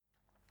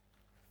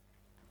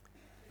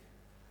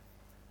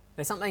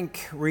There's something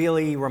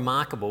really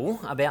remarkable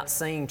about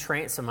seeing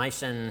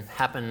transformation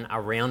happen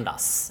around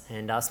us,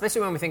 and especially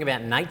when we think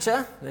about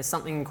nature, there's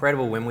something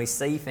incredible when we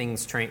see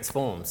things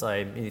transform. So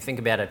you think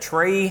about a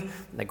tree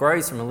that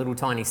grows from a little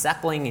tiny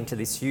sapling into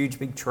this huge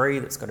big tree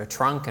that's got a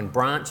trunk and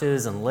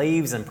branches and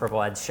leaves and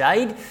provides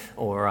shade,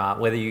 or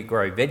whether you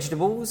grow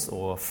vegetables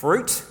or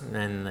fruit,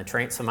 and the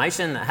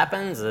transformation that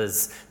happens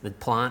as the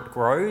plant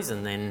grows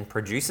and then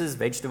produces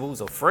vegetables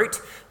or fruit,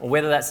 or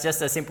whether that's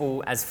just as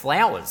simple as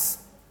flowers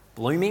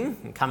blooming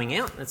and coming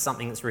out. It's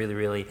something that's really,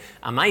 really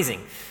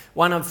amazing.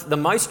 One of the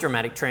most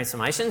dramatic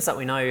transformations that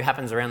we know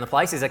happens around the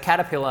place is a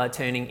caterpillar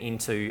turning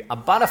into a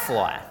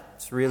butterfly.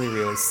 It's really,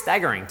 really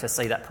staggering to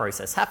see that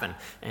process happen.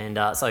 And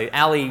so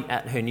Ali,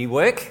 at her new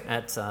work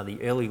at the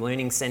Early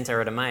Learning Centre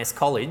at Emmaus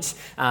College,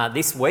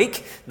 this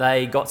week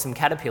they got some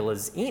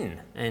caterpillars in.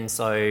 And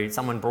so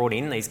someone brought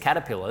in these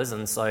caterpillars,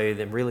 and so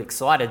they're really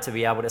excited to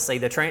be able to see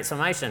the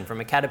transformation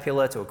from a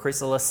caterpillar to a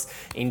chrysalis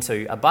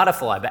into a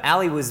butterfly. But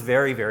Ali was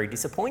very, very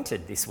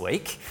disappointed this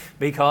week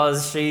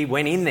because she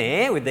went in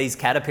there with these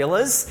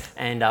caterpillars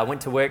and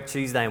went to work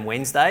Tuesday and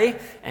Wednesday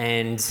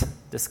and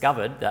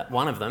discovered that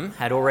one of them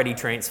had already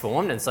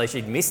transformed, and so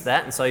she'd missed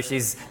that, and so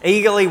she's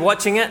eagerly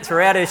watching it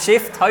throughout her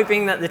shift,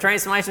 hoping that the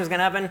transformation was going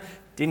to happen.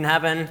 Didn't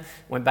happen.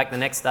 Went back the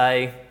next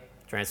day,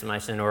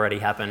 transformation already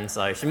happened,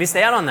 so she missed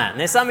out on that. And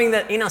there's something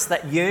that in us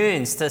that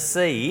yearns to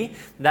see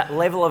that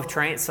level of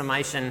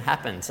transformation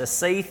happen, to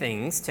see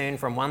things turn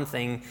from one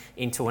thing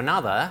into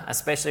another,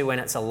 especially when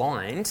it's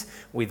aligned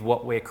with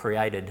what we're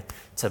created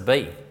to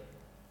be.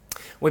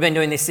 We've been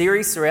doing this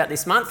series throughout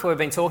this month where we've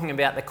been talking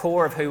about the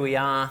core of who we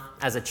are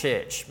as a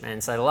church.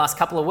 And so the last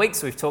couple of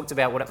weeks we've talked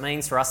about what it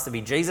means for us to be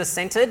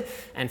Jesus-centred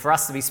and for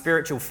us to be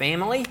spiritual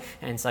family.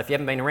 And so if you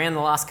haven't been around the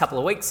last couple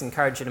of weeks, I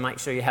encourage you to make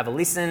sure you have a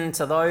listen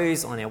to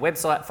those on our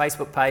website,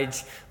 Facebook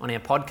page, on our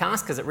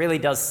podcast, because it really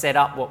does set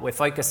up what we're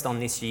focused on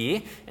this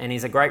year and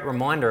is a great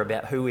reminder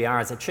about who we are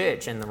as a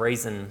church and the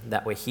reason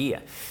that we're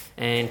here.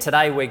 And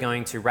today we're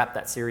going to wrap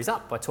that series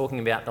up by talking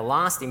about the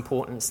last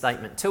important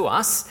statement to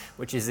us,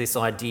 which is this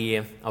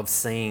idea of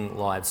seeing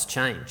lives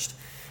changed.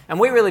 And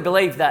we really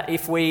believe that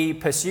if we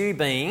pursue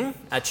being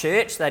a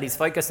church that is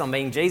focused on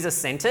being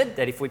Jesus-centred,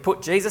 that if we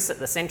put Jesus at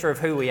the centre of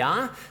who we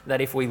are,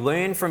 that if we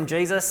learn from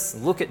Jesus,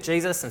 look at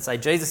Jesus and say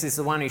Jesus is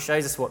the one who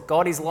shows us what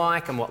God is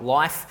like and what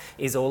life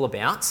is all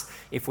about,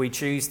 if we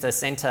choose to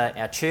centre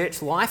our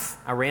church life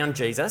around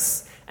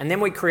Jesus, and then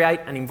we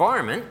create an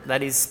environment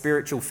that is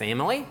spiritual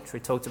family, which we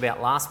talked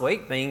about last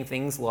week, being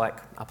things like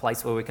a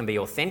place where we can be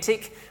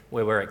authentic,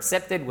 where we're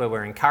accepted, where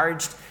we're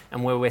encouraged,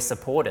 and where we're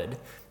supported.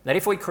 That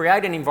if we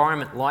create an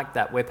environment like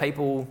that where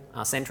people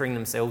are centering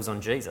themselves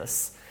on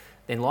Jesus,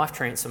 then life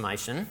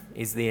transformation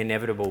is the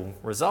inevitable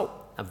result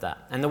of that.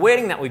 And the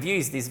wording that we've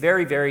used is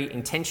very, very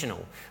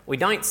intentional. We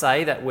don't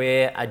say that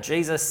we're a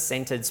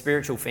Jesus-centered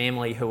spiritual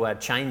family who are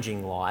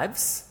changing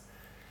lives.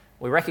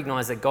 We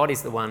recognise that God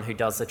is the one who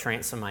does the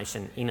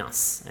transformation in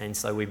us. And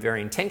so we've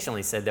very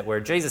intentionally said that we're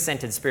a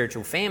Jesus-centered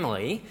spiritual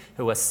family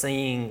who are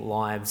seeing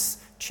lives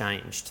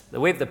changed.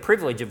 That we have the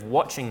privilege of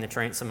watching the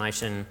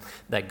transformation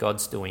that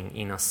God's doing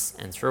in us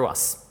and through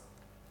us.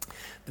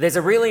 But there's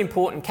a really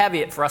important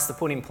caveat for us to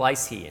put in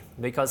place here,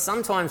 because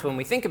sometimes when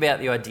we think about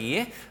the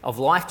idea of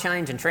life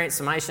change and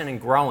transformation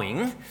and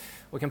growing,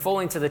 we can fall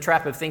into the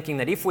trap of thinking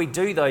that if we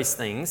do those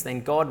things, then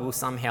God will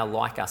somehow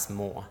like us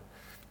more.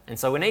 And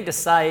so we need to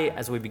say,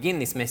 as we begin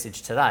this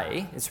message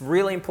today, it's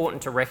really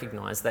important to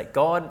recognise that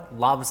God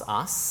loves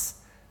us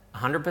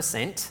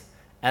 100%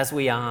 as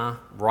we are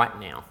right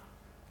now.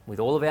 With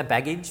all of our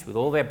baggage, with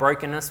all of our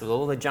brokenness, with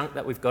all the junk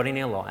that we've got in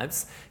our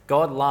lives,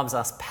 God loves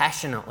us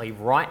passionately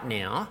right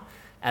now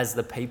as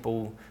the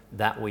people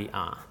that we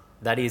are.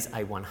 That is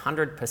a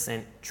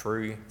 100%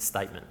 true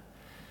statement.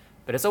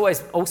 But it's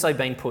always also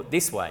been put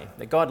this way,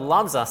 that God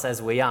loves us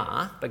as we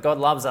are, but God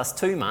loves us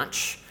too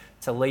much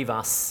to leave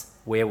us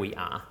where we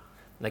are.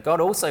 That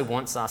God also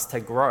wants us to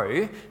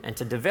grow and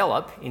to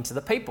develop into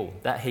the people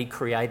that He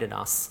created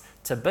us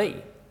to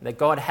be. That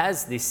God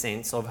has this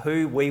sense of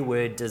who we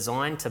were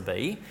designed to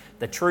be,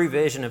 the true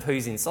version of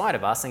who's inside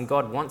of us, and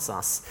God wants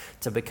us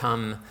to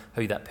become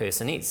who that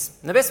person is.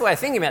 And the best way of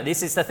thinking about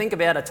this is to think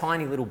about a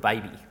tiny little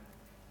baby.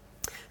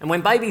 And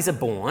when babies are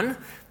born,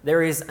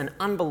 there is an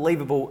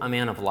unbelievable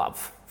amount of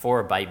love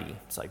for a baby.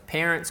 So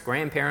parents,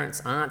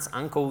 grandparents, aunts,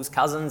 uncles,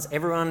 cousins,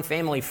 everyone,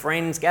 family,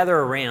 friends gather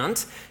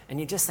around,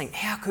 and you just think,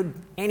 how could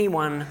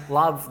anyone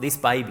love this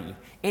baby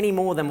any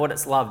more than what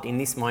it's loved in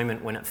this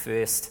moment when it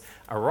first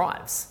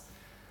arrives?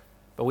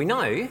 But we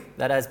know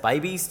that as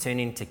babies turn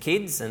into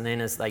kids, and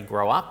then as they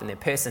grow up and their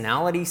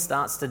personality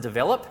starts to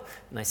develop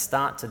and they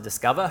start to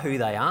discover who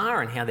they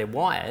are and how they're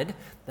wired,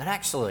 that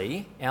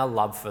actually our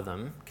love for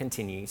them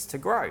continues to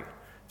grow,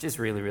 which is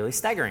really, really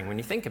staggering when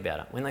you think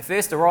about it. When they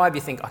first arrive,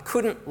 you think, I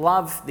couldn't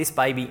love this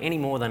baby any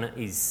more than it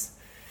is.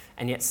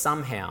 And yet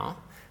somehow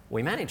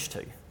we manage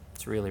to.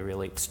 It's really,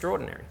 really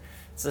extraordinary.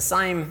 It's the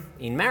same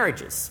in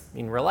marriages,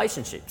 in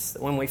relationships.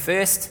 When we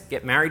first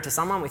get married to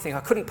someone, we think, I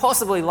couldn't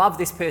possibly love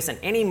this person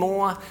any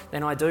more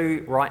than I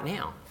do right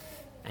now.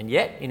 And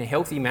yet, in a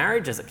healthy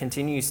marriage, as it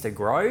continues to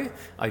grow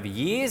over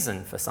years,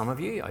 and for some of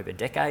you, over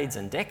decades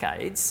and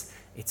decades,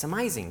 it's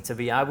amazing to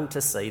be able to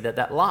see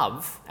that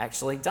love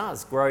actually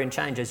does grow and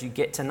change as you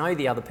get to know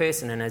the other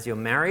person and as your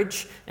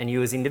marriage and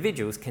you as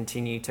individuals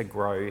continue to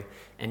grow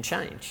and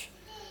change.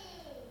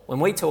 When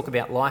we talk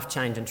about life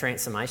change and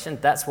transformation,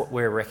 that's what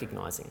we're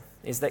recognising,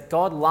 is that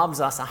God loves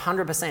us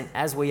 100%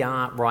 as we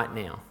are right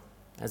now.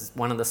 As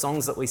one of the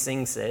songs that we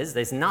sing says,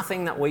 there's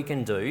nothing that we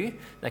can do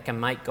that can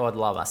make God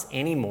love us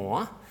any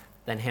more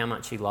than how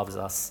much he loves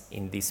us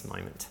in this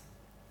moment.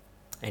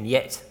 And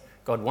yet,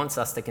 God wants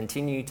us to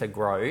continue to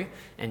grow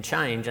and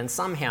change, and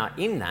somehow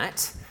in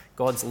that,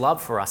 God's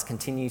love for us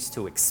continues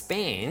to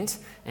expand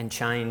and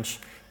change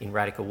in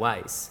radical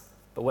ways.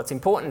 But what's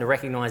important to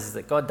recognise is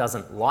that God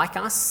doesn't like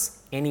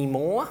us any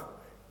more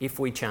if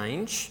we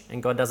change,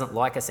 and God doesn't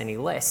like us any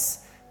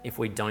less if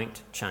we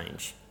don't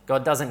change.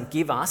 God doesn't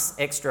give us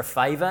extra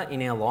favour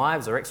in our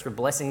lives or extra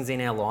blessings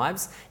in our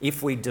lives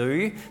if we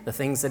do the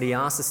things that he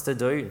asks us to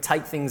do and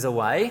take things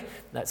away.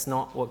 That's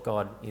not what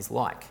God is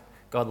like.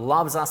 God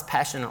loves us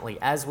passionately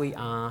as we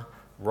are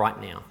right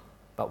now,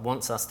 but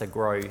wants us to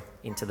grow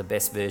into the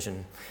best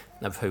version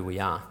of who we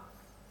are.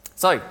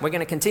 So we're going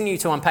to continue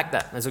to unpack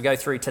that as we go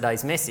through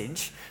today's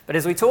message. But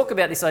as we talk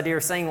about this idea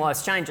of seeing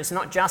lives change, it's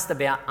not just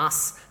about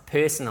us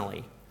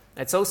personally.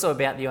 It's also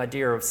about the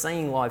idea of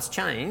seeing lives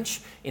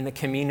change in the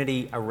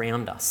community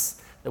around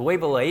us. That we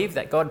believe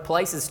that God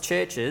places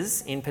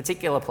churches in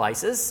particular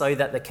places so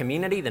that the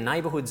community, the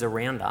neighbourhoods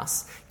around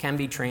us, can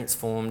be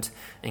transformed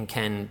and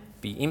can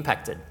be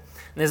impacted.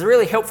 And there's a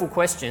really helpful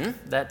question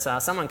that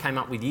someone came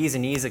up with years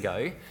and years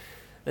ago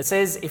that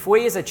says, if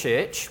we as a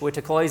church were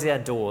to close our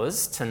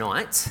doors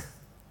tonight,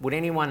 would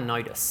anyone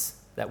notice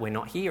that we're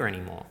not here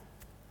anymore?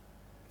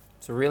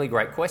 It's a really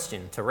great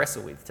question to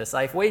wrestle with, to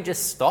say if we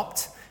just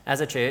stopped as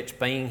a church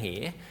being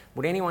here,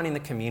 would anyone in the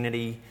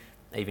community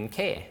even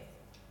care?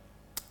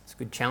 It's a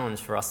good challenge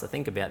for us to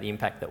think about the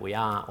impact that we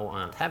are or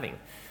aren't having.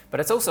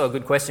 But it's also a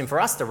good question for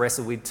us to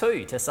wrestle with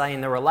too, to say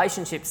in the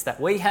relationships that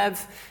we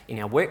have, in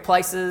our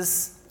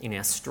workplaces, in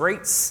our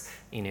streets,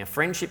 in our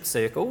friendship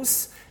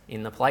circles,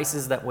 in the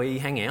places that we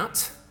hang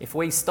out, if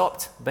we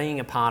stopped being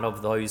a part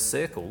of those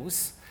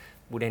circles,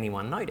 would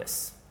anyone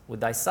notice? Would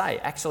they say,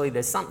 actually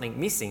there's something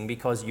missing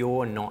because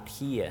you're not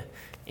here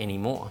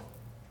anymore?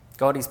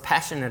 God is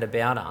passionate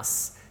about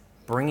us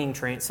bringing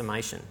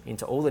transformation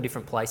into all the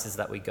different places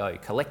that we go,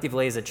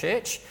 collectively as a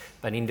church,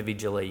 but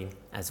individually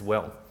as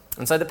well.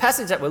 And so the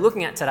passage that we're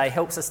looking at today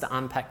helps us to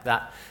unpack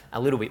that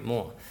a little bit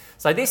more.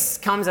 So this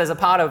comes as a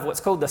part of what's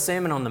called the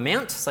Sermon on the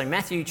Mount. So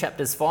Matthew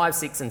chapters 5,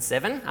 6 and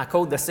 7 are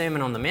called the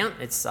Sermon on the Mount.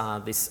 It's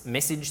this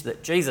message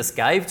that Jesus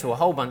gave to a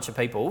whole bunch of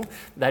people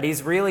that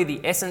is really the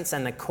essence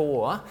and the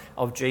core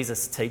of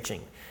Jesus'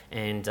 teaching.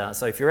 And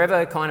so if you're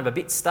ever kind of a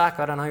bit stuck,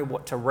 I don't know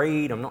what to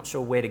read, I'm not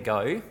sure where to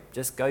go,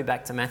 just go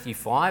back to Matthew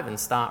 5 and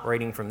start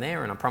reading from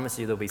there, and I promise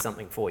you there'll be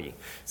something for you.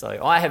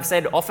 So I have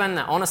said often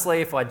that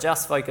honestly, if I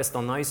just focused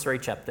on those 3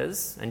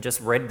 chapters and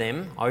just read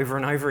them over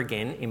and over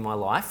again in my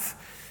life,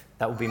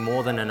 that would be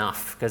more than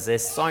enough, because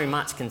there's so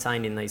much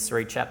contained in these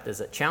 3 chapters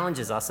that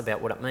challenges us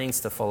about what it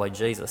means to follow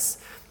Jesus,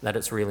 that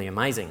it's really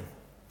amazing.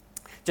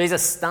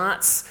 Jesus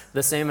starts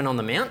the Sermon on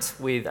the Mount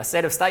with a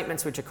set of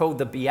statements which are called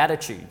the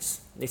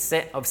Beatitudes. This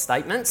set of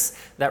statements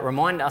that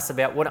remind us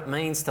about what it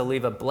means to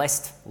live a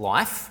blessed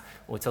life,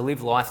 or to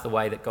live life the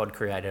way that God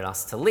created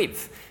us to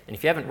live. And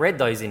if you haven't read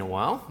those in a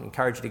while, I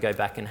encourage you to go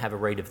back and have a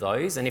read of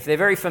those. And if they're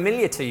very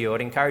familiar to you,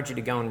 I'd encourage you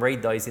to go and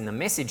read those in the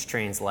Message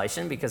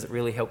translation, because it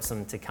really helps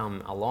them to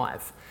come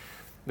alive.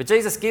 But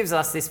Jesus gives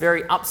us this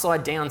very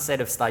upside down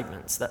set of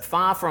statements that,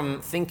 far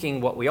from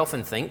thinking what we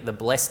often think the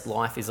blessed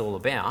life is all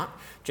about,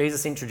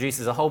 Jesus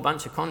introduces a whole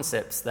bunch of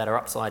concepts that are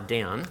upside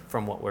down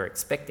from what we're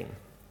expecting.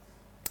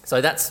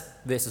 So that's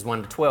verses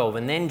 1 to 12,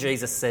 and then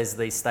Jesus says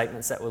these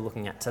statements that we're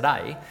looking at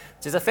today,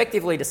 which is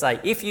effectively to say,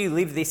 if you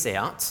live this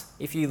out,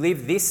 if you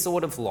live this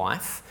sort of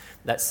life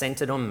that's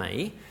centred on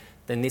me,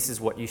 then this is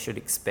what you should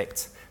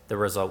expect the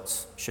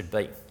results should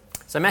be.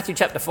 So Matthew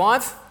chapter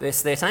 5,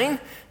 verse 13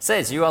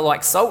 says, "You are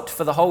like salt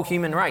for the whole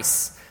human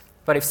race.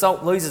 But if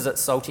salt loses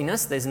its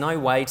saltiness, there's no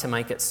way to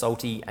make it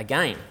salty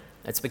again.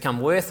 It's become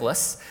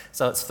worthless,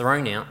 so it's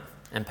thrown out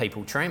and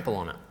people trample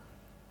on it."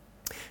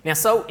 Now,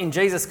 salt in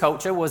Jesus'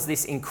 culture was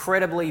this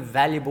incredibly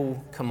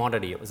valuable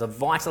commodity. It was a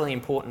vitally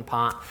important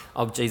part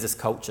of Jesus'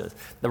 culture.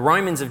 The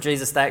Romans of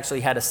Jesus' day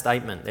actually had a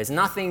statement: there's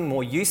nothing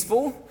more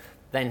useful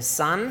than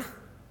sun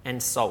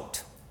and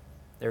salt.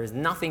 There is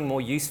nothing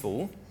more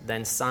useful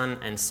than sun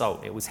and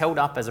salt. It was held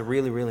up as a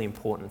really, really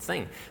important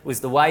thing. It was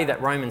the way that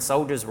Roman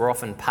soldiers were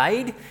often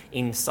paid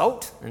in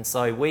salt, and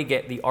so we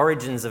get the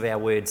origins of our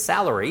word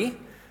salary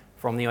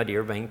from the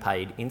idea of being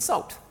paid in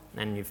salt.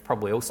 And you've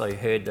probably also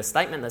heard the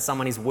statement that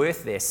someone is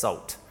worth their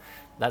salt.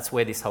 That's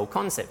where this whole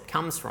concept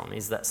comes from,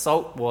 is that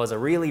salt was a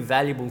really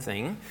valuable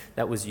thing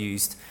that was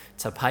used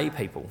to pay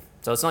people.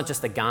 So it's not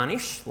just a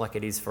garnish like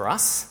it is for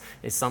us,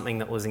 it's something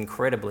that was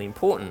incredibly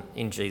important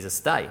in Jesus'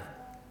 day.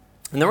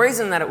 And the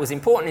reason that it was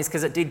important is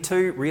because it did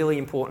two really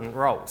important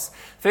roles.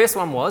 First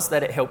one was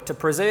that it helped to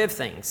preserve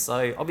things.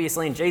 So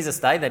obviously in Jesus'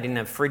 day, they didn't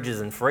have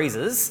fridges and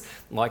freezers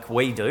like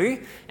we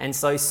do. And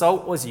so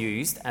salt was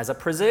used as a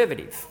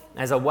preservative,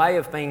 as a way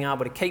of being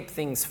able to keep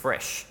things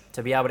fresh,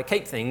 to be able to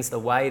keep things the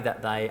way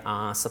that they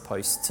are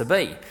supposed to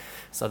be.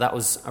 So that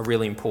was a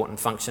really important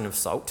function of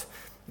salt.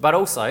 But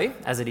also,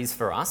 as it is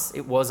for us,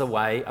 it was a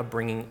way of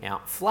bringing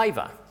out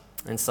flavour.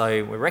 And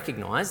so we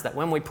recognise that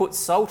when we put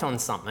salt on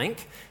something,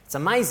 it's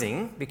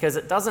amazing because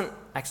it doesn't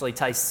actually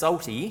taste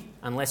salty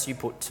unless you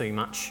put too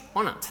much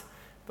on it.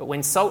 But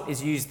when salt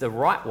is used the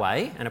right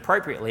way and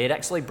appropriately, it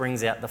actually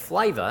brings out the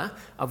flavour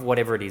of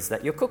whatever it is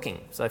that you're cooking.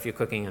 So if you're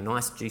cooking a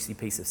nice juicy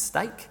piece of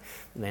steak,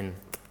 then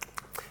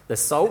the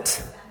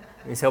salt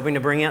is helping to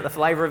bring out the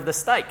flavour of the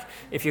steak.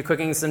 If you're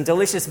cooking some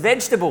delicious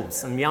vegetables,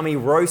 some yummy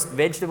roast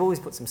vegetables,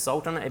 put some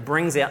salt on it, it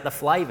brings out the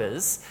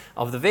flavours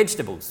of the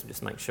vegetables.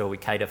 Just make sure we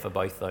cater for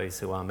both those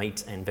who are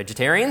meat and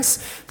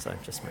vegetarians. So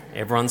just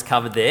everyone's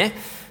covered there.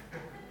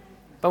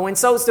 But when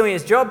salt's doing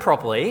its job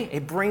properly,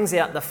 it brings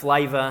out the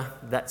flavour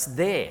that's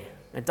there.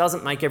 It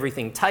doesn't make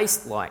everything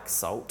taste like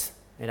salt.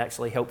 It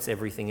actually helps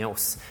everything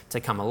else to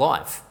come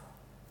alive.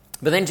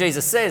 But then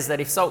Jesus says that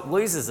if salt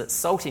loses its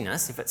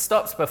saltiness, if it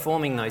stops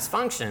performing those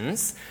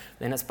functions,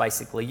 then it's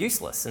basically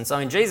useless. And so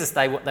in Jesus'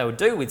 day, what they would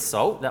do with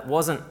salt that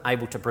wasn't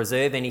able to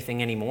preserve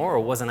anything anymore or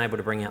wasn't able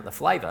to bring out the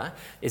flavour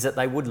is that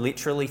they would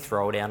literally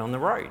throw it out on the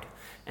road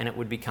and it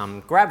would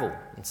become gravel.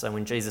 And so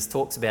when Jesus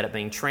talks about it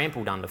being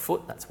trampled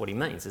underfoot, that's what he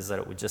means, is that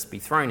it would just be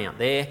thrown out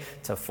there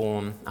to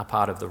form a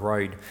part of the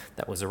road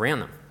that was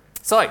around them.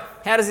 So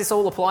how does this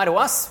all apply to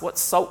us?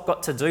 What's salt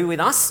got to do with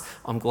us?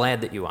 I'm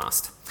glad that you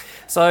asked.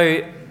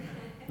 So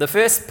the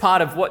first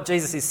part of what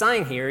Jesus is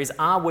saying here is,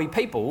 are we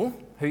people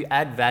who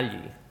add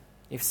value?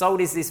 If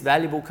salt is this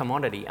valuable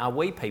commodity, are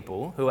we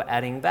people who are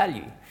adding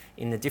value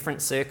in the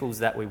different circles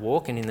that we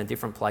walk and in the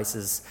different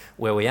places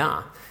where we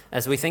are?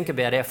 As we think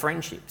about our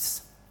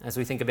friendships, as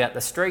we think about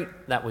the street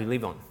that we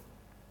live on,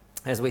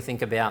 as we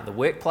think about the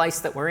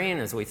workplace that we're in,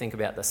 as we think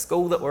about the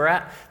school that we're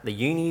at, the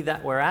uni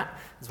that we're at,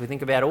 as we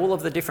think about all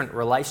of the different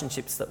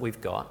relationships that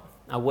we've got,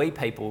 are we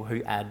people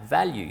who add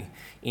value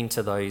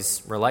into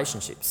those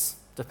relationships?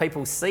 Do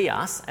people see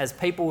us as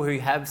people who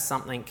have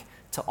something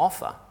to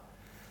offer?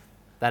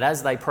 That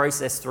as they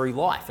process through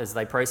life, as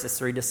they process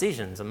through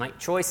decisions and make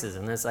choices,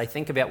 and as they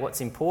think about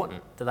what's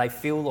important, do they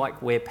feel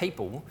like we're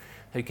people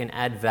who can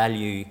add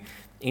value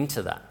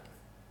into that?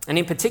 And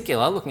in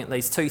particular, looking at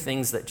these two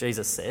things that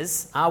Jesus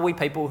says, are we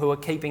people who are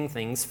keeping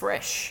things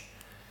fresh?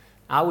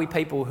 Are we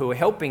people who are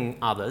helping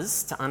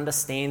others to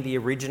understand the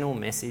original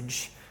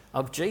message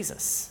of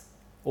Jesus?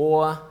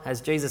 Or has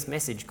Jesus'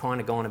 message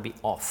kind of gone a bit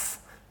off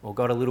or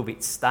got a little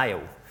bit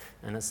stale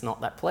and it's not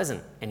that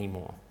pleasant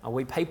anymore? Are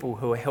we people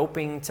who are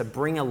helping to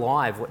bring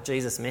alive what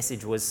Jesus'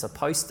 message was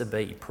supposed to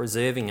be,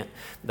 preserving it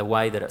the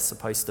way that it's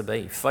supposed to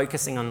be,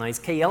 focusing on those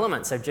key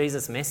elements of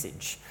Jesus'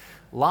 message?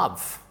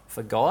 Love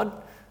for God,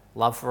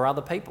 love for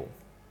other people,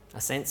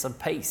 a sense of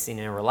peace in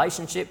our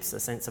relationships, a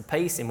sense of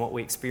peace in what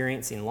we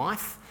experience in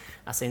life,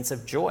 a sense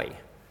of joy.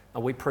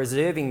 Are we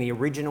preserving the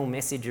original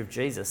message of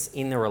Jesus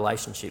in the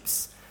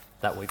relationships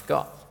that we've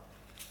got?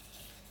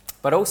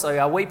 But also,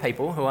 are we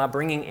people who are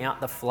bringing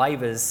out the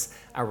flavours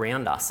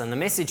around us? And the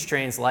Message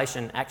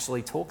translation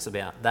actually talks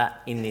about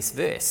that in this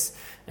verse.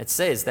 It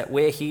says that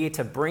we're here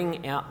to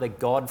bring out the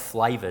God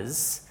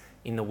flavours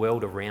in the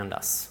world around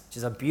us, which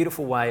is a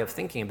beautiful way of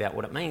thinking about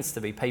what it means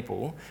to be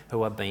people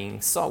who are being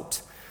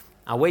salt.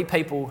 Are we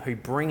people who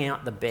bring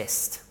out the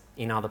best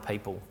in other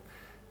people?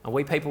 Are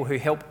we people who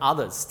help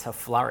others to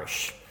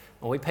flourish?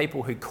 Are we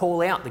people who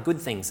call out the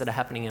good things that are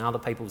happening in other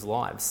people's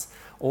lives?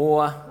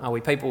 Or are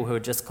we people who are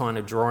just kind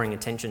of drawing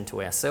attention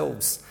to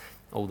ourselves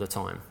all the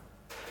time?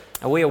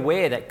 Are we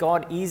aware that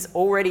God is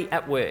already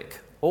at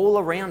work all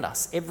around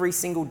us every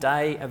single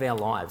day of our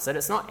lives? That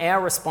it's not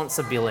our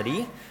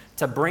responsibility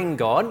to bring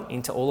God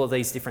into all of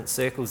these different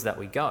circles that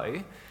we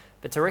go,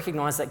 but to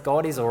recognise that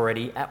God is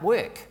already at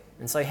work.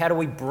 And so how do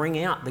we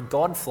bring out the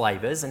God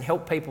flavours and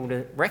help people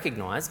to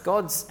recognise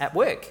God's at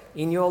work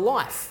in your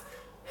life?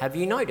 Have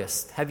you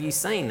noticed? Have you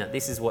seen that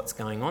this is what's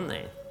going on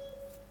there?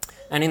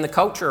 And in the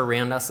culture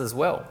around us as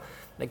well,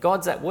 that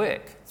God's at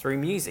work through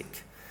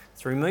music,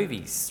 through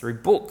movies, through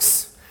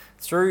books,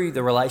 through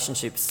the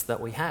relationships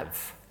that we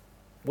have.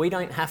 We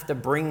don't have to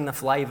bring the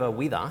flavour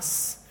with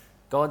us.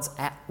 God's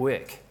at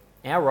work.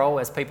 Our role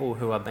as people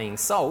who are being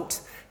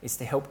salt is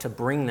to help to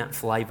bring that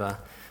flavour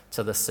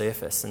to the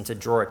surface and to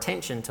draw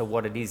attention to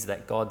what it is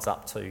that God's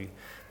up to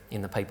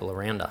in the people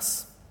around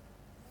us.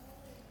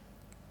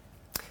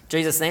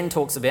 Jesus then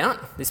talks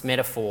about this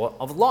metaphor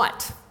of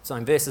light. So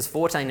in verses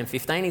 14 and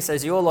 15, he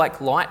says, "You're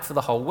like light for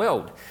the whole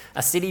world.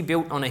 A city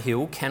built on a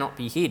hill cannot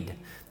be hid.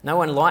 No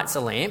one lights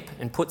a lamp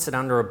and puts it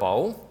under a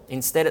bowl.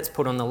 Instead, it's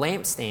put on the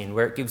lampstand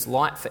where it gives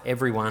light for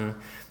everyone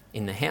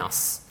in the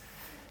house."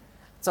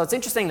 So it's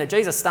interesting that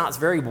Jesus starts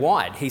very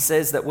wide. He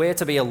says that we're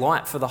to be a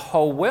light for the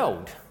whole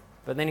world.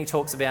 But then he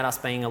talks about us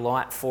being a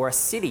light for a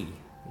city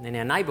in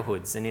our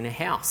neighbourhoods and in a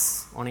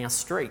house, on our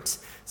street.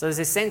 So there's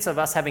this sense of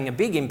us having a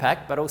big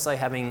impact, but also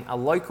having a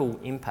local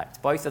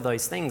impact. Both of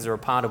those things are a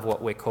part of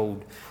what we're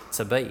called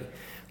to be.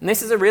 And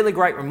this is a really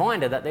great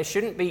reminder that there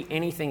shouldn't be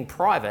anything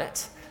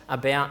private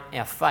about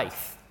our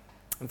faith.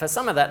 And for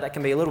some of that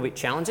can be a little bit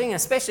challenging,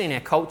 especially in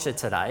our culture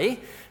today.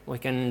 We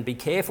can be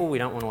careful, we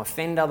don't want to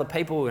offend other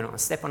people, we don't want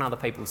to step on other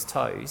people's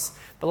toes.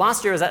 But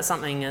last year I was at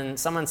something and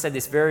someone said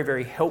this very,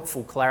 very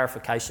helpful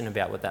clarification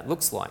about what that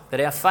looks like.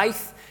 That our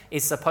faith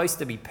is supposed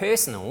to be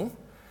personal,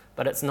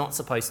 but it's not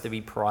supposed to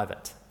be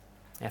private.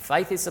 Our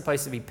faith is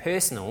supposed to be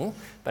personal,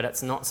 but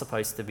it's not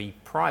supposed to be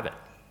private.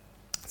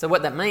 So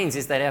what that means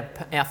is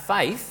that our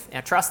faith,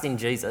 our trust in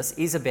Jesus,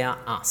 is about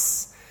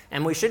us.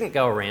 And we shouldn't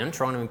go around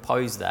trying to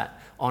impose that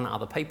on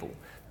other people.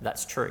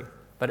 That's true.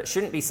 But it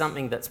shouldn't be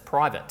something that's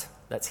private,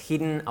 that's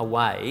hidden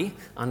away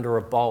under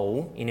a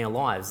bowl in our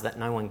lives that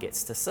no one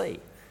gets to see.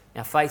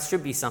 Our faith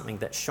should be something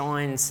that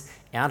shines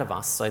out of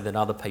us so that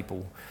other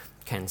people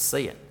can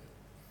see it.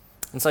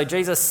 And so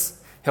Jesus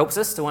helps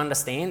us to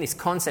understand this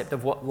concept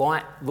of what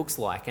light looks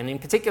like. And in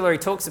particular, he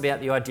talks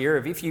about the idea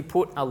of if you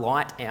put a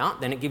light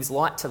out, then it gives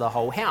light to the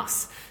whole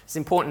house. It's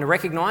important to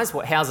recognise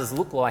what houses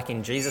look like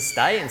in Jesus'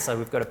 day, and so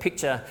we've got a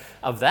picture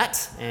of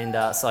that.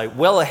 And so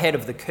well ahead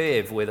of the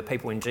curve were the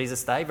people in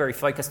Jesus' day, very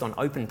focused on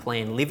open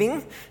plan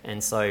living,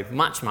 and so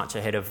much, much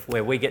ahead of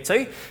where we get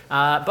to.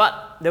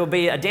 But there will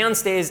be a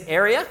downstairs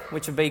area,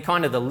 which would be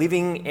kind of the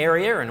living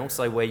area, and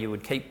also where you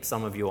would keep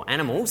some of your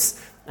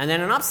animals. And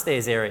then an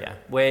upstairs area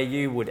where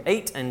you would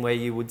eat and where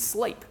you would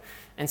sleep.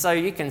 And so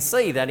you can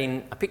see that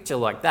in a picture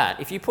like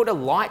that, if you put a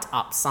light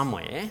up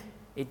somewhere,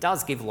 it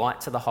does give light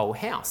to the whole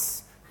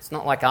house. It's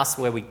not like us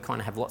where we kind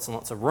of have lots and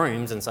lots of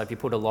rooms, and so if you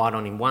put a light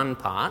on in one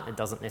part, it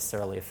doesn't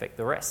necessarily affect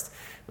the rest.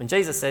 When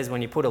Jesus says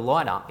when you put a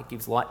light up, it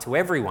gives light to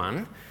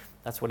everyone,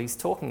 that's what he's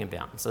talking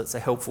about. So it's a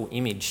helpful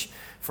image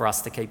for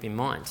us to keep in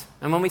mind.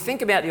 And when we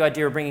think about the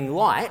idea of bringing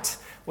light,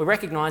 we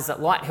recognise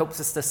that light helps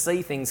us to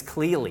see things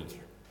clearly.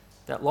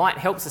 That light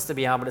helps us to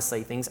be able to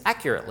see things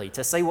accurately,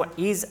 to see what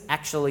is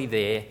actually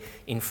there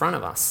in front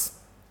of us.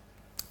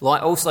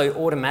 Light also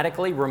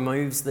automatically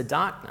removes the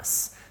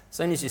darkness. As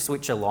soon as you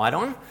switch a light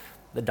on,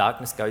 the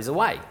darkness goes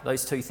away.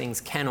 Those two things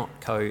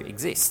cannot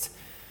coexist.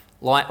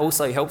 Light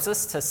also helps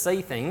us to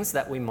see things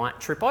that we might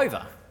trip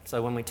over.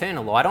 So when we turn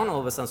a light on,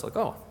 all of a sudden it's like,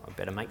 oh, I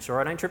better make sure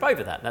I don't trip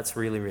over that. That's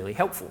really, really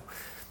helpful.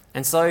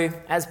 And so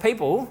as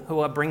people who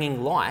are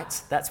bringing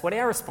light, that's what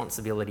our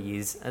responsibility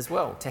is as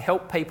well, to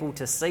help people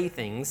to see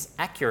things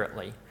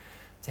accurately,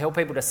 to help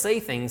people to see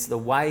things the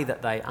way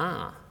that they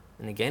are.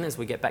 And again, as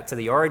we get back to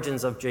the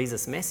origins of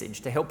Jesus'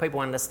 message, to help people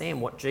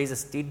understand what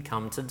Jesus did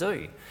come to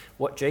do,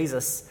 what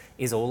Jesus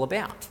is all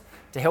about,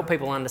 to help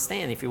people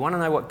understand if you want to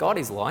know what God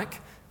is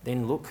like,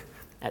 then look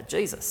at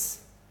Jesus.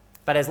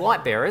 But as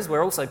light bearers,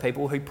 we're also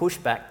people who push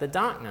back the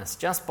darkness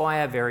just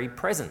by our very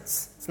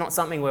presence. It's not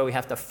something where we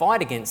have to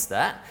fight against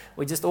that.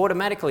 We just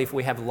automatically, if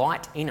we have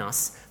light in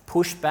us,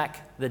 push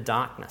back the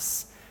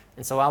darkness.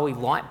 And so are we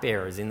light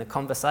bearers in the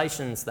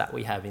conversations that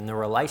we have, in the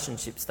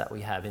relationships that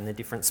we have, in the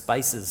different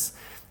spaces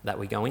that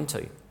we go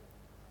into?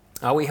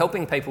 Are we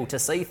helping people to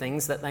see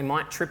things that they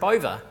might trip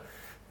over,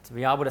 to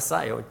be able to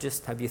say, or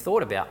just have you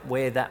thought about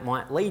where that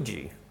might lead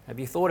you? Have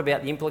you thought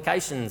about the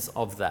implications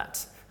of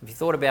that? Have you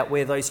thought about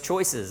where those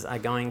choices are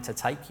going to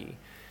take you?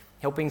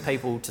 Helping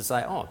people to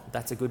say, oh,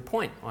 that's a good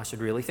point. I should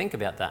really think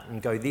about that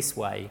and go this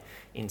way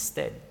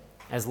instead.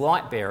 As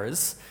light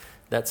bearers,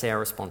 that's our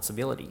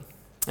responsibility.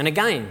 And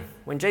again,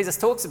 when Jesus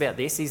talks about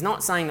this, he's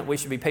not saying that we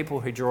should be people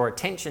who draw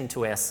attention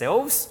to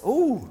ourselves.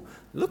 Ooh,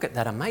 look at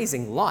that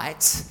amazing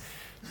light.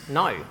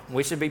 No,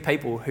 we should be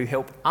people who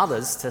help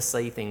others to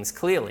see things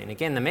clearly. And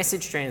again, the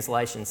Message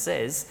translation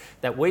says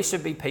that we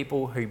should be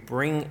people who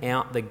bring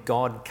out the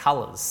God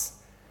colours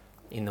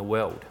in the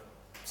world.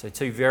 So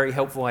two very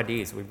helpful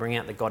ideas. We bring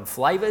out the God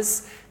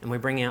flavours and we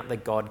bring out the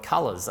God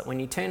colours. That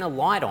when you turn a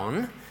light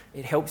on,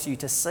 it helps you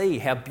to see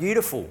how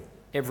beautiful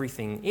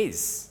everything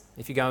is.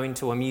 If you go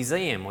into a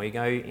museum or you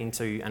go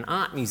into an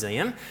art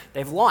museum, they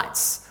have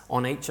lights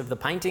on each of the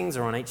paintings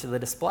or on each of the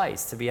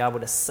displays to be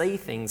able to see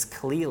things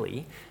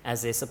clearly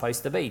as they're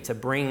supposed to be, to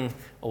bring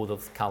all the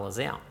colours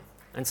out.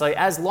 And so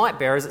as light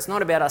bearers, it's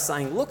not about us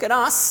saying, look at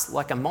us,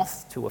 like a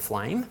moth to a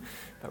flame,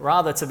 but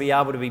rather to be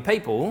able to be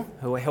people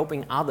who are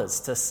helping others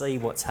to see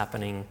what's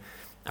happening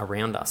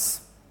around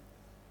us.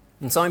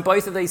 And so in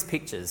both of these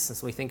pictures,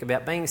 as we think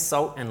about being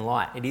salt and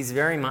light, it is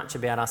very much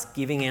about us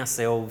giving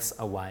ourselves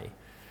away.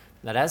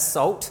 That as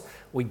salt,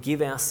 we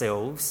give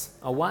ourselves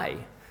away.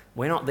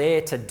 We're not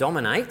there to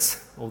dominate,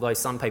 although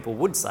some people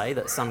would say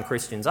that some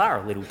Christians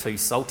are a little too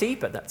salty,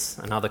 but that's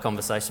another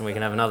conversation we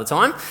can have another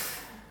time.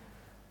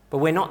 But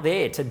we're not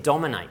there to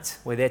dominate.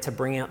 We're there to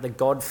bring out the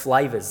God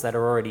flavours that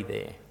are already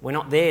there. We're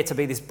not there to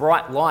be this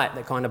bright light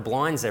that kind of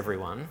blinds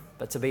everyone,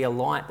 but to be a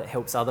light that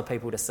helps other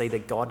people to see the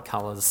God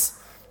colours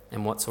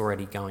and what's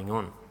already going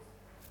on.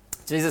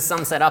 Jesus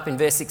sums that up in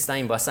verse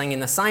 16 by saying,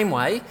 in the same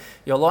way,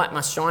 your light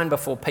must shine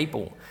before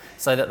people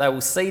so that they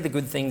will see the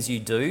good things you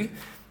do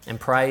and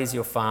praise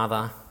your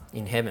Father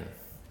in heaven.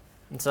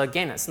 And so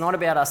again, it's not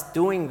about us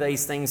doing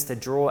these things to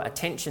draw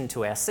attention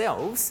to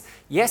ourselves.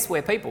 Yes,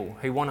 we're people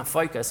who want to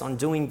focus on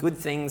doing good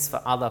things for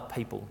other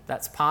people.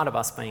 That's part of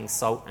us being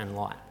salt and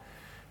light.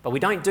 But we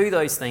don't do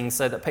those things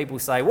so that people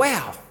say,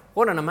 wow,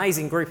 what an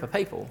amazing group of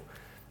people.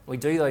 We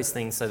do those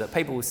things so that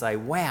people will say,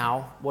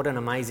 wow, what an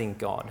amazing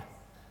God.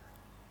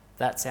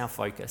 That's our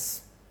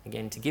focus.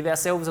 Again, to give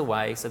ourselves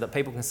away so that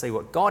people can see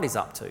what God is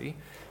up to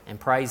and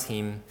praise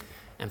him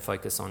and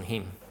focus on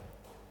him.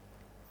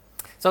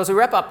 So as we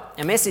wrap up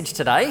our message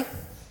today,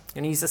 I'm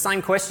going to use the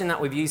same question that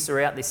we've used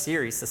throughout this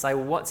series to say,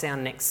 well, what's our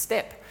next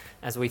step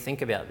as we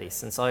think about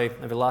this? And so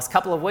over the last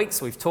couple of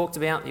weeks, we've talked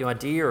about the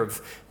idea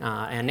of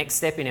our next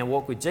step in our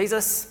walk with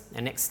Jesus,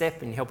 our next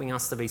step in helping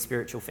us to be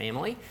spiritual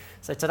family.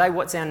 So today,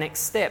 what's our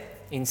next step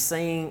in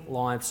seeing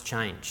lives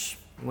change?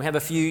 And we have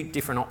a few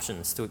different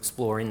options to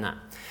explore in that.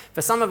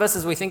 For some of us,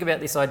 as we think about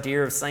this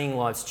idea of seeing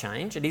lives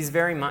change, it is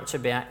very much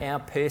about our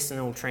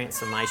personal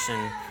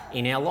transformation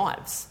in our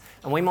lives.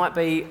 And we might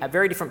be at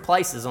very different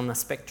places on the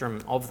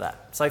spectrum of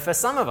that. So for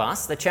some of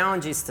us, the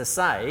challenge is to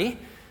say,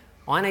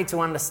 I need to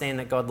understand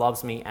that God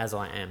loves me as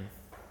I am.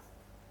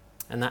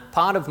 And that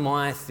part of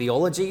my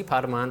theology,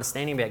 part of my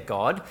understanding about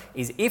God,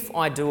 is if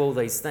I do all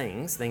these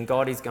things, then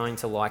God is going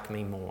to like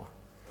me more.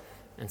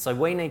 And so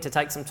we need to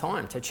take some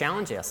time to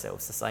challenge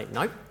ourselves to say,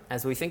 nope,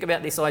 as we think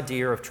about this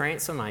idea of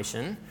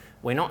transformation,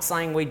 we're not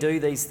saying we do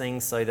these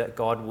things so that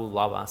God will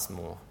love us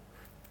more.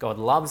 God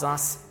loves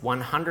us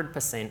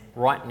 100%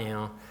 right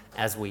now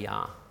as we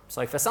are.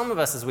 So for some of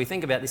us, as we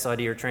think about this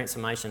idea of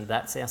transformation,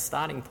 that's our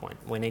starting point.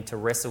 We need to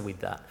wrestle with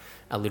that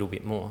a little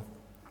bit more.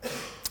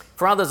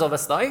 For others of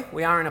us, though,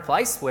 we are in a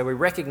place where we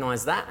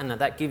recognise that and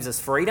that gives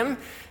us freedom,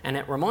 and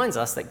it reminds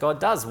us that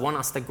God does want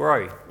us to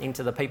grow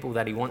into the people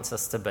that he wants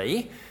us to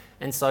be.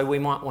 And so we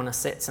might want to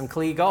set some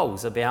clear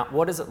goals about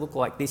what does it look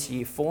like this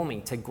year for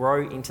me to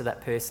grow into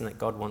that person that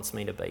God wants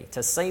me to be,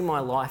 to see my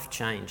life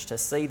change, to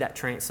see that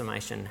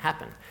transformation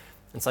happen.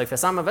 And so for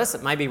some of us,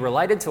 it may be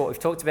related to what we've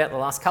talked about the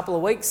last couple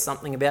of weeks,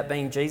 something about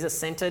being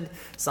Jesus-centred,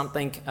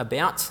 something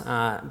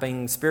about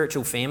being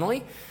spiritual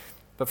family.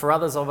 But for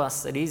others of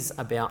us, it is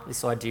about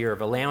this idea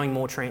of allowing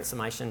more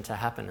transformation to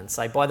happen and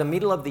say, by the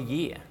middle of the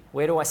year,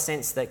 where do I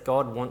sense that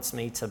God wants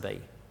me to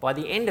be? By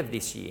the end of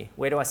this year,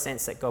 where do I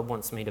sense that God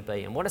wants me to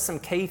be? And what are some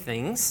key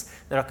things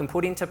that I can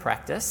put into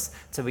practice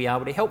to be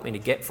able to help me to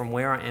get from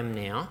where I am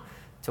now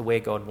to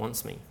where God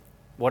wants me?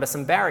 What are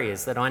some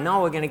barriers that I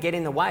know are going to get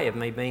in the way of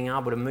me being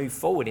able to move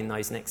forward in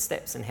those next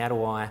steps, and how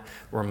do I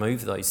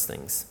remove those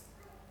things?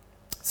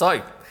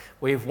 So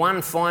we have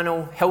one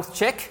final health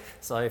check.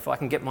 So if I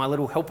can get my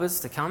little helpers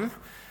to come.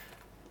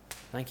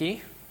 Thank you.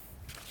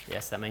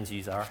 Yes, that means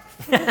you, Zara.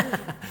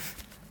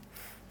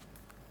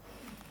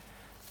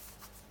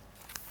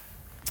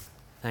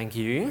 Thank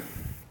you.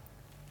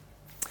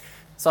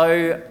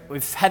 So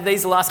we've had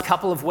these last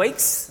couple of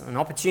weeks, an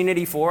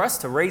opportunity for us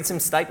to read some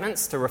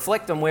statements, to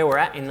reflect on where we're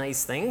at in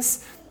these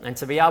things, and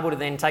to be able to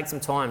then take some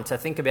time to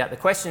think about the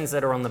questions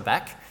that are on the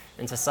back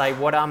and to say,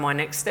 what are my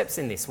next steps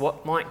in this?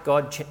 What might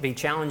God be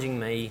challenging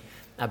me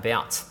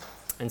about?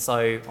 And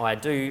so I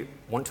do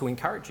want to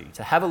encourage you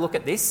to have a look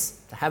at this,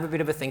 to have a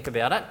bit of a think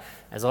about it.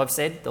 As I've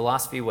said the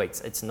last few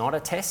weeks, it's not a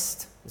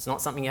test. It's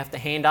not something you have to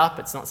hand up.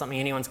 It's not something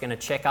anyone's going to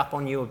check up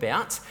on you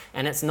about.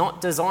 And it's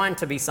not designed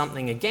to be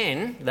something,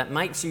 again, that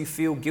makes you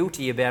feel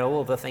guilty about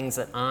all of the things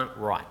that aren't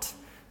right.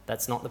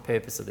 That's not the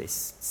purpose of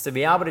this. It's to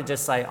be able to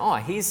just say, oh,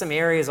 here's some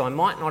areas I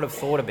might not have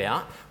thought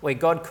about where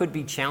God could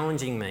be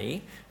challenging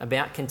me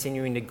about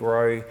continuing to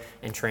grow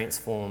and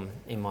transform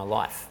in my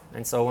life.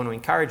 And so I want to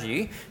encourage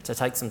you to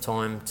take some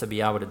time to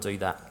be able to do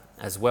that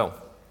as well.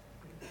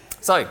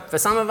 So for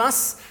some of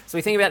us, as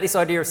we think about this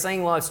idea of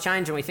seeing lives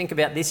change and we think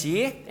about this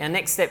year, our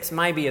next steps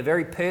may be a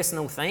very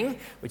personal thing,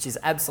 which is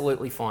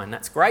absolutely fine.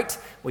 That's great.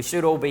 We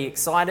should all be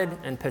excited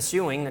and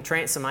pursuing the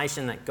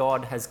transformation that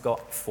God has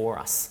got for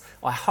us.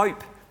 I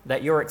hope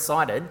that you're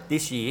excited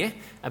this year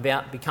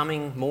about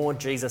becoming more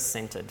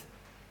Jesus-centred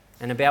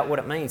and about what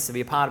it means to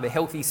be a part of a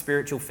healthy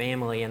spiritual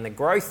family and the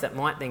growth that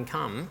might then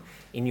come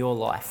in your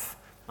life.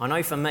 I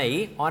know for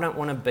me, I don't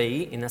want to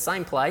be in the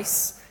same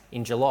place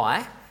in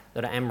July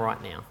that I am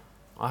right now.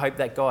 I hope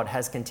that God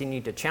has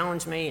continued to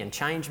challenge me and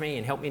change me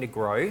and help me to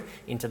grow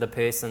into the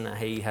person that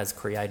he has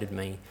created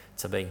me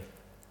to be.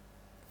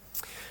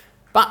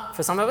 But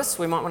for some of us,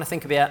 we might want to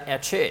think about our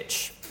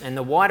church and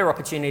the wider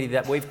opportunity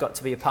that we've got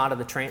to be a part of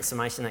the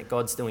transformation that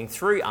God's doing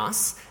through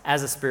us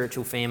as a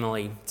spiritual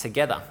family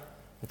together.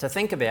 And to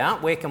think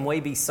about where can we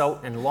be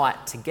salt and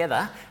light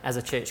together as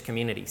a church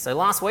community. So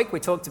last week we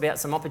talked about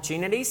some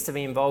opportunities to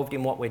be involved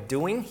in what we're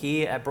doing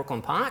here at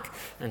Brooklyn Park.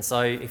 And so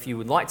if you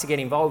would like to get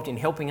involved in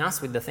helping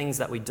us with the things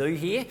that we do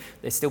here,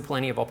 there's still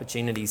plenty of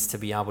opportunities to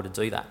be able to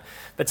do that.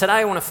 But today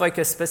I want to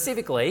focus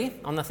specifically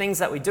on the things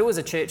that we do as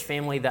a church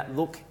family that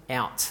look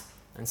out.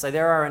 And so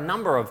there are a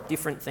number of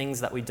different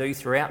things that we do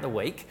throughout the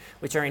week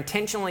which are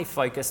intentionally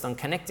focused on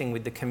connecting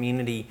with the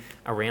community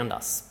around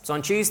us. So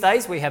on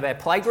Tuesdays we have our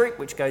playgroup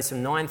which goes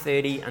from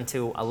 9:30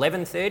 until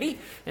 11:30,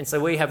 and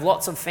so we have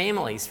lots of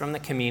families from the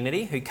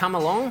community who come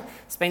along,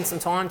 spend some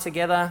time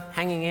together,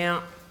 hanging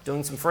out,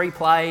 doing some free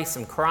play,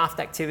 some craft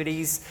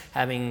activities,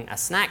 having a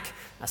snack,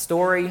 a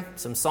story,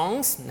 some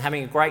songs, and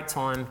having a great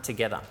time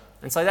together.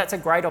 And so that's a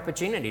great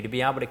opportunity to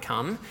be able to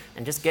come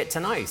and just get to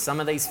know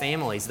some of these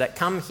families that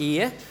come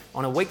here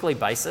on a weekly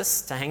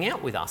basis to hang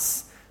out with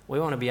us. We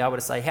want to be able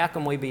to say, how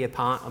can we be a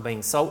part of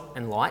being salt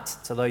and light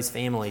to those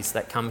families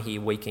that come here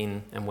week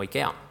in and week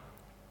out?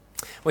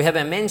 We have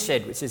our men's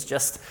shed, which is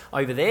just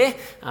over there,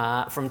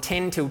 from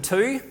 10 till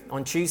 2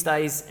 on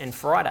Tuesdays and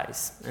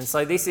Fridays. And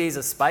so this is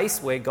a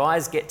space where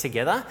guys get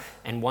together,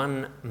 and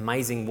one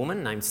amazing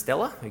woman named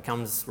Stella, who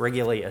comes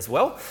regularly as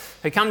well,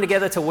 who come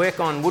together to work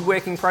on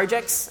woodworking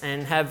projects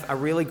and have a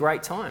really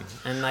great time.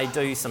 And they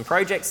do some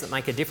projects that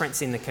make a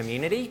difference in the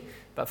community,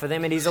 but for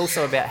them it is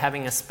also about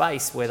having a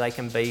space where they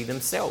can be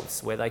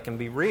themselves, where they can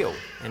be real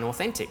and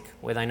authentic,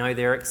 where they know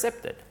they're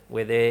accepted,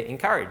 where they're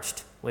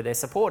encouraged, where they're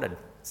supported.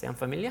 Sound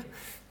familiar?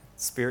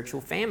 Spiritual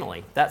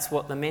family. That's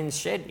what the men's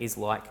shed is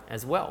like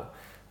as well.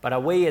 But are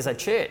we as a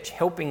church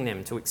helping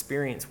them to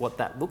experience what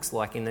that looks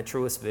like in the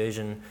truest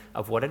version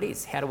of what it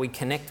is? How do we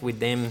connect with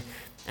them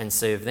and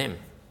serve them?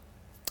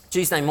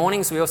 Tuesday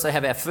mornings we also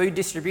have our food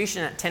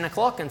distribution at 10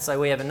 o'clock, and so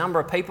we have a number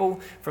of people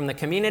from the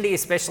community,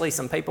 especially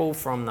some people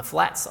from the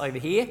flats over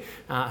here,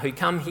 who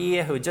come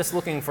here who are just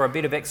looking for a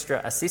bit of extra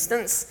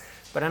assistance.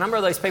 But a number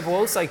of those people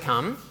also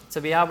come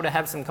to be able to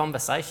have some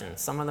conversations.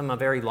 Some of them are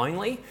very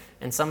lonely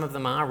and some of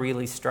them are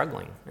really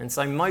struggling. And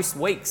so most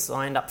weeks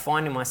I end up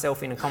finding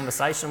myself in a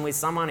conversation with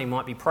someone who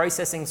might be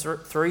processing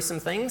through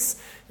some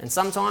things. And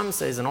sometimes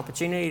there's an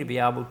opportunity to be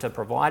able to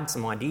provide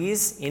some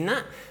ideas in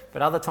that.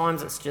 But other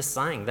times it's just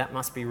saying that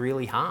must be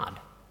really hard.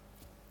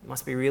 It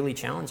must be really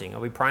challenging.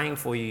 I'll be praying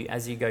for you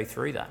as you go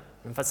through that.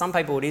 And for some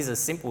people it is as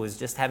simple as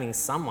just having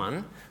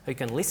someone who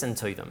can listen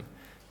to them,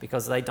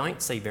 because they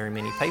don't see very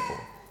many people.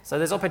 So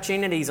there's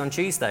opportunities on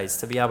Tuesdays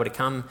to be able to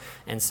come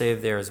and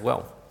serve there as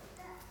well.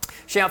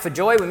 Shout for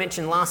Joy, we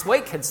mentioned last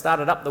week, had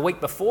started up the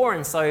week before,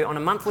 and so on a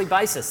monthly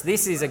basis,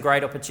 this is a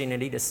great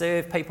opportunity to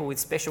serve people with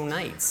special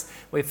needs.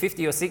 We have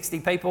 50 or 60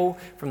 people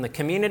from the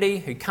community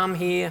who come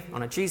here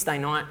on a Tuesday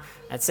night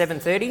at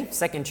 7:30,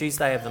 second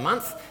Tuesday of the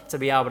month, to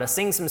be able to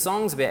sing some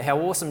songs about how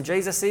awesome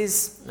Jesus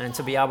is, and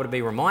to be able to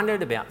be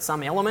reminded about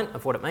some element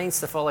of what it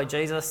means to follow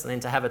Jesus, and then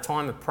to have a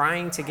time of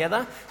praying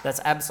together. That's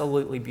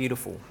absolutely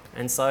beautiful.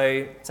 And so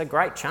it's a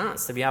great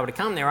chance to be able to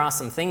come. There are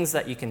some things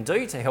that you can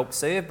do to help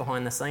serve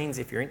behind the scenes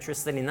if you're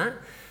interested in that.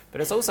 But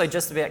it's also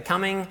just about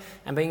coming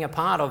and being a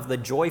part of the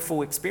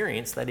joyful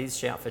experience that is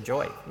Shout for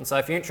Joy. And so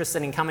if you're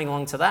interested in coming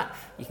along to that,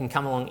 you can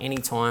come along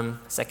anytime,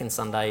 second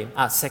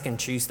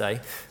Tuesday.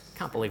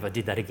 Can't believe I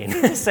did that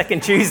again.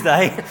 Second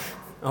Tuesday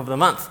of the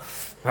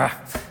month.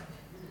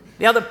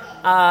 The other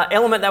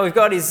element that we've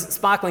got is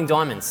Sparkling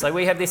Diamonds. So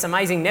we have this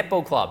amazing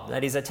netball club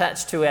that is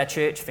attached to our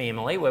church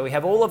family, where we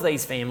have all of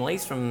these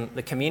families from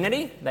the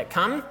community that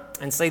come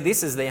and see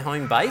this as their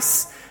home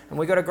base. And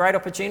we've got a great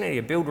opportunity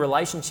to build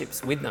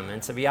relationships with them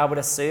and to be able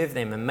to serve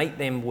them and meet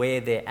them where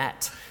they're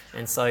at.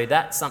 And so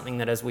that's something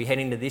that as we head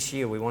into this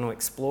year, we want to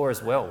explore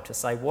as well, to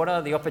say what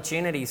are the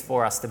opportunities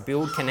for us to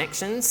build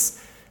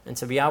connections and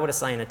to be able to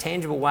say in a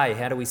tangible way,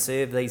 how do we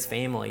serve these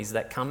families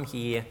that come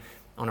here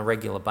on a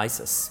regular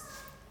basis?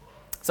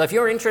 So if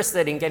you're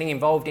interested in getting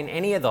involved in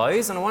any of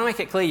those, and I want to make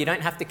it clear, you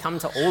don't have to come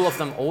to all of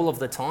them all of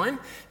the time.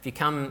 If you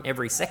come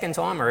every second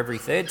time or every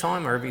third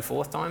time or every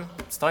fourth time,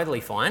 it's totally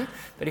fine.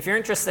 But if you're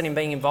interested in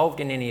being involved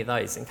in any of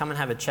those, then come and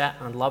have a chat.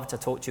 I'd love to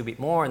talk to you a bit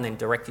more and then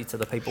direct you to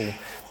the people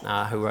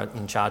who are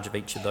in charge of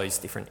each of those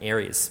different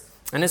areas.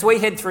 And as we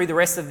head through the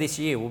rest of this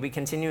year, we'll be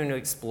continuing to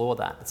explore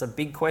that. It's a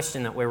big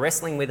question that we're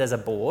wrestling with as a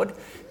board,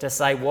 to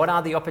say what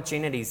are the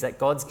opportunities that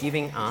God's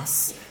giving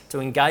us to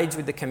engage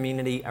with the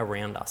community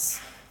around us.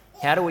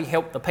 How do we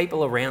help the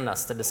people around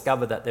us to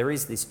discover that there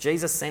is this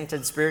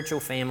Jesus-centred spiritual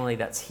family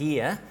that's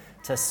here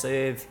to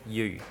serve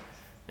you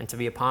and to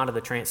be a part of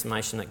the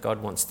transformation that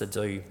God wants to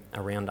do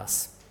around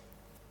us?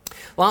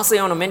 Lastly,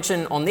 I want to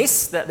mention on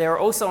this that there are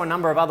also a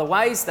number of other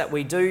ways that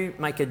we do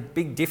make a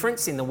big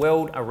difference in the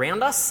world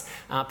around us,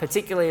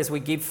 particularly as we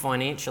give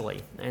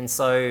financially. And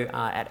so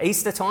at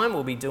Easter time,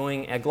 we'll be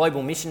doing our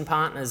Global Mission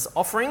Partners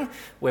offering,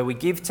 where we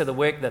give to the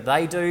work that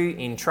they do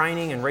in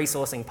training and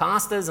resourcing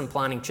pastors and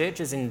planting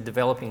churches in the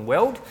developing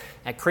world.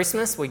 At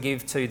Christmas, we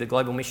give to the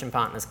Global Mission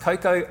Partners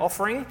Cocoa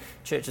offering,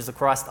 Churches of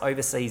Christ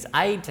Overseas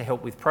Aid, to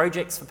help with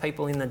projects for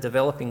people in the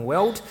developing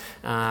world.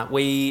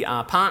 We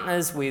are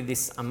partners with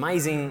this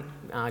amazing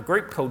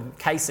group called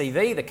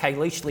KCV, the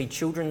Kayleashley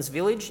Children's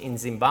Village in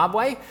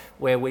Zimbabwe,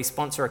 where we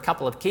sponsor a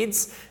couple of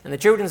kids. And the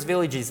Children's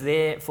Village is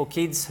there for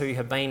kids who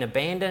have been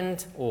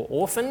abandoned or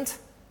orphaned.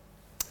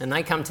 And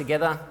they come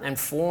together and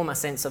form a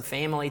sense of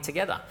family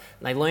together.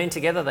 And they learn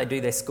together, they do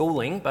their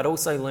schooling, but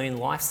also learn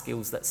life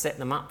skills that set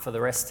them up for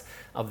the rest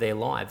of their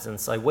lives. And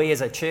so we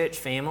as a church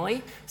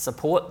family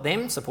support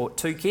them, support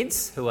 2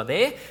 kids who are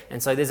there.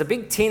 And so there's a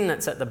big tin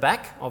that's at the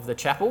back of the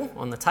chapel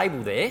on the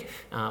table there,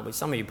 which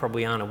some of you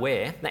probably aren't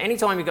aware. Now,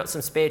 anytime you've got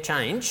some spare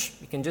change,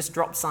 you can just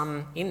drop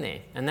some in there.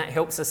 And that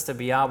helps us to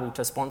be able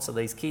to sponsor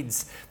these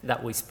kids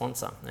that we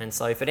sponsor. And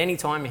so if at any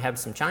time you have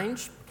some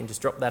change, you can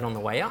just drop that on the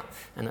way up,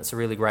 and that's a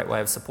really great way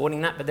of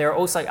supporting that. But there are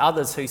also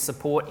others who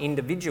support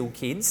individual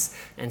kids,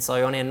 and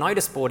so on our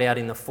notice board out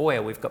in the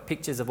foyer, we've got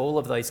pictures of all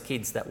of those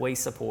kids that we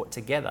support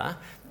together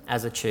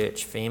as a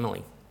church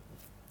family.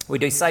 We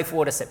do Safe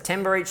Water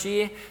September each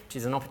year, which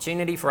is an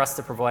opportunity for us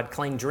to provide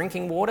clean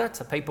drinking water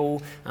to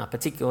people,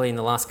 particularly in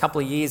the last couple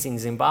of years in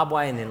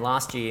Zimbabwe and then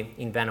last year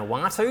in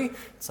Vanuatu.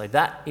 So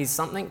that is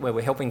something where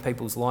we're helping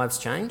people's lives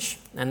change.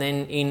 And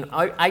then in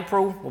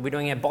April, we'll be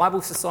doing our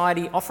Bible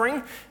Society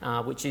offering,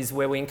 which is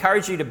where we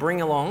encourage you to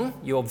bring along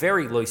your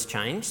very loose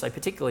change, so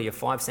particularly your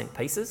 5-cent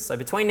pieces. So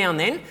between now and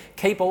then,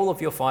 keep all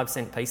of your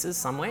 5-cent pieces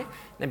somewhere.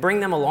 Then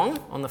bring them along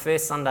on the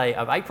first Sunday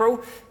of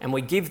April, and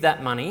we give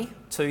that money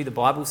to the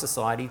Bible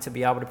Society to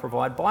be able to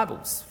provide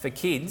Bibles for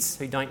kids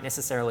who don't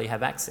necessarily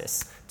have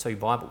access to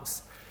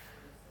Bibles.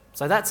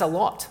 So that's a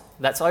lot.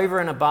 That's over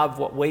and above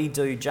what we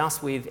do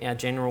just with our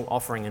general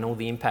offering and all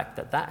the impact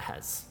that that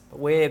has. But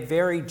we're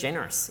very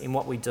generous in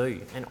what we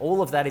do, and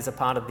all of that is a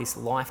part of this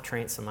life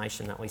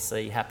transformation that we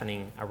see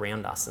happening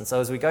around us. And so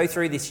as we go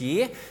through this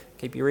year,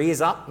 keep your ears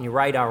up and your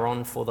radar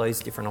on for those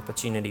different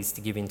opportunities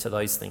to give into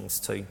those things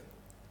too.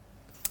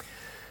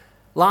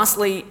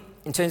 Lastly,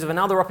 in terms of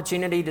another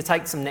opportunity to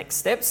take some next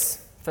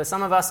steps, for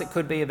some of us it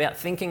could be about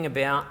thinking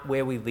about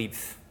where we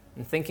live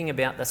and thinking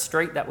about the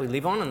street that we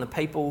live on and the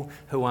people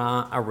who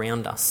are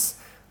around us.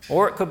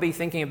 Or it could be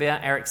thinking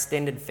about our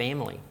extended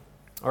family.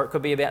 Or it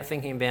could be about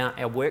thinking about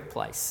our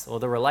workplace or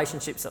the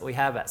relationships that we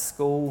have at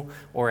school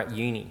or at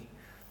uni.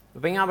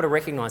 But being able to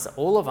recognise that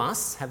all of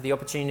us have the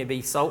opportunity to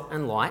be salt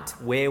and light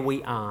where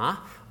we are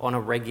on a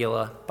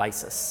regular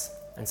basis.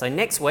 And so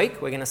next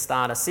week, we're going to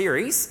start a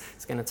series.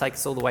 It's going to take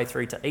us all the way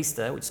through to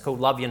Easter, which is called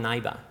Love Your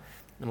Neighbour.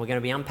 And we're going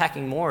to be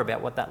unpacking more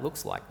about what that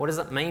looks like. What does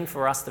it mean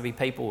for us to be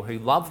people who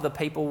love the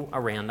people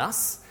around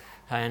us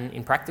and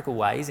in practical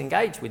ways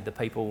engage with the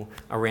people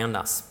around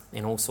us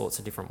in all sorts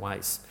of different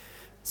ways?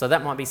 So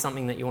that might be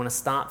something that you want to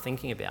start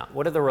thinking about.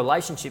 What are the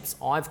relationships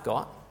I've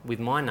got with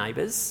my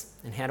neighbours,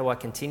 and how do I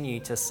continue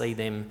to see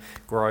them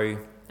grow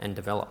and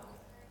develop?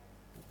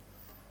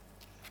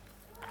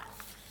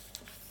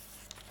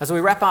 As we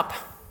wrap up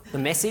the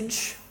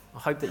message, I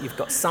hope that you've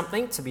got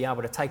something to be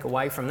able to take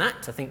away from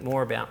that, to think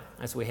more about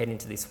as we head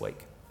into this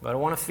week. But I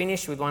want to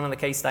finish with one of the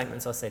key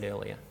statements I said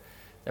earlier.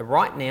 That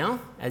right now,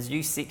 as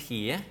you sit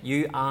here,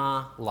 you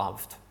are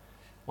loved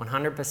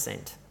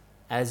 100%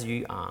 as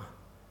you are.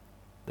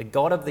 The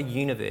God of the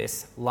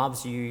universe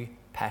loves you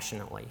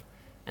passionately.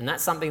 And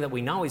that's something that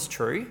we know is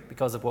true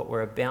because of what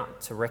we're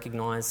about to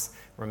recognise,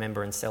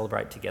 remember and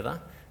celebrate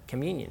together,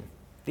 communion.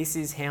 This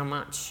is how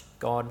much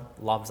God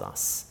loves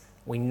us.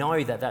 We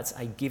know that that's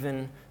a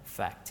given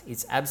fact.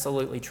 It's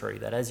absolutely true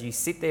that as you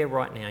sit there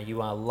right now, you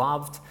are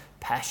loved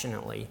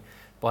passionately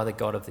by the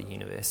God of the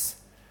universe.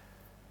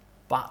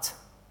 But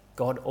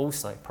God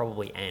also,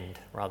 probably and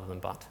rather than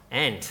but,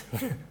 and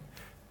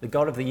the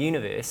God of the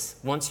universe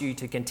wants you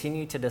to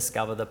continue to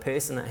discover the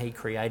person that he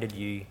created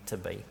you to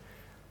be.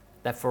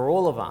 That for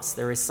all of us,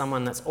 there is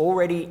someone that's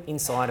already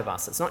inside of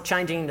us. It's not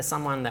changing into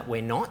someone that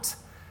we're not.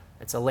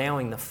 It's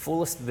allowing the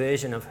fullest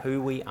version of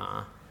who we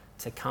are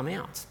to come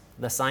out.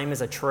 The same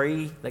as a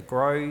tree that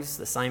grows,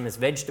 the same as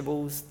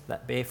vegetables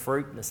that bear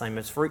fruit, the same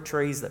as fruit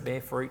trees that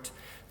bear fruit,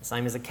 the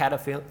same as a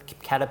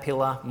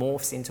caterpillar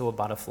morphs into a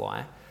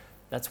butterfly.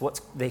 That's what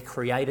they're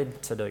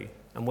created to do.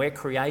 And we're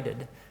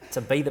created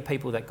to be the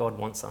people that God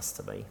wants us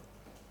to be.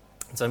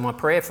 And so my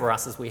prayer for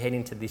us as we head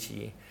into this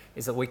year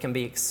is that we can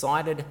be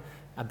excited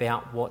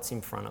about what's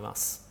in front of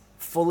us,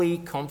 fully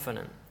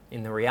confident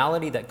in the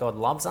reality that God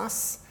loves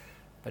us,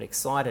 but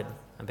excited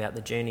about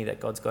the journey that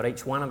God's got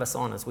each one of us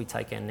on as we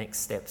take our next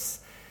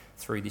steps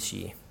through this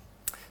year.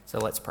 So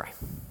let's pray.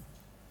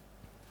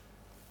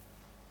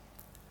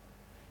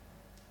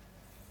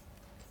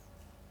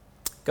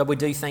 God, we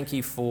do thank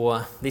you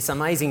for this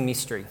amazing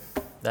mystery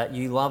that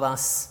you love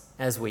us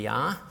as we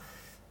are,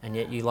 and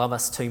yet you love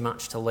us too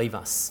much to leave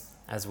us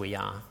as we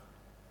are.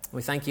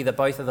 We thank you that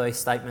both of those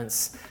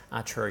statements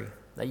are true,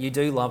 that you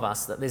do love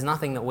us, that there's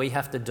nothing that we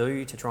have to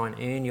do to try and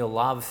earn your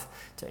love,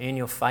 to earn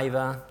your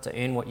favour, to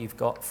earn what you've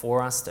got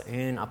for us, to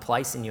earn a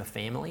place in your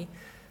family.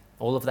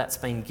 All of that's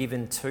been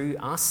given to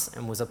us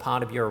and was a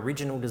part of your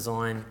original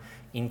design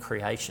in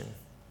creation.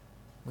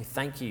 We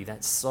thank you.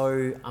 That's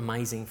so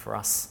amazing for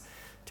us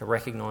to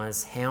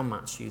recognise how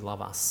much you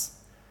love us.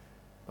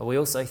 But we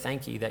also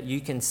thank you that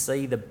you can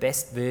see the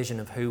best version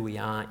of who we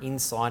are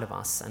inside of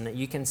us, and that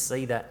you can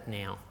see that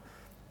now.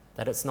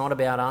 That it's not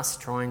about us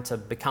trying to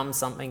become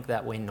something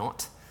that we're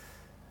not.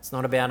 It's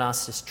not about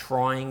us just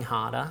trying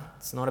harder.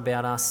 It's not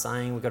about us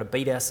saying we've got to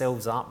beat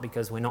ourselves up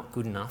because we're not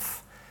good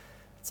enough.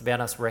 It's about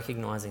us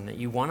recognising that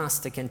you want us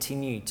to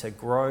continue to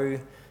grow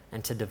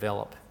and to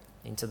develop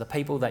into the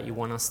people that you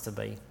want us to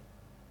be.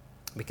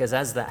 Because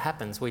as that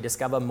happens, we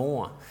discover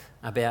more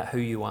about who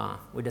you are.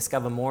 We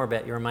discover more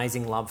about your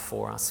amazing love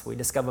for us. We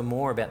discover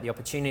more about the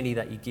opportunity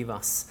that you give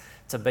us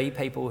to be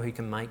people who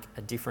can make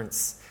a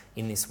difference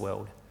in this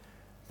world.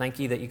 Thank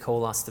you that you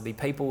call us to be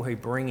people who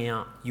bring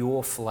out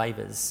your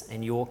flavours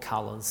and your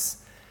colours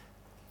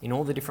in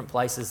all the different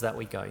places that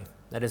we go.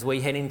 That as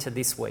we head into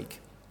this week,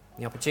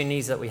 the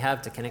opportunities that we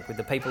have to connect with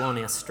the people on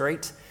our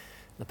street,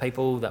 the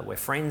people that we're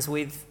friends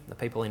with, the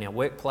people in our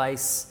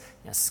workplace,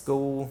 our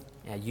school,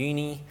 our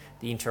uni,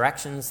 the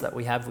interactions that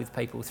we have with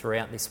people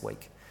throughout this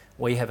week.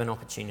 We have an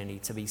opportunity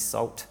to be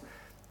salt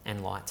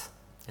and light.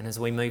 And as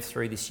we move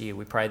through this year,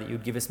 we pray that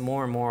you'd give us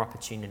more and more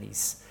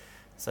opportunities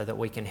so that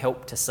we can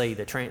help to see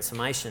the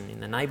transformation in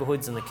the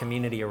neighbourhoods and the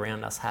community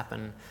around us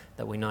happen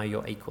that we know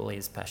you're equally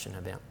as passionate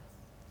about.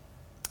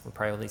 We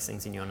pray all these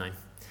things in your name.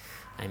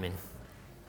 Amen.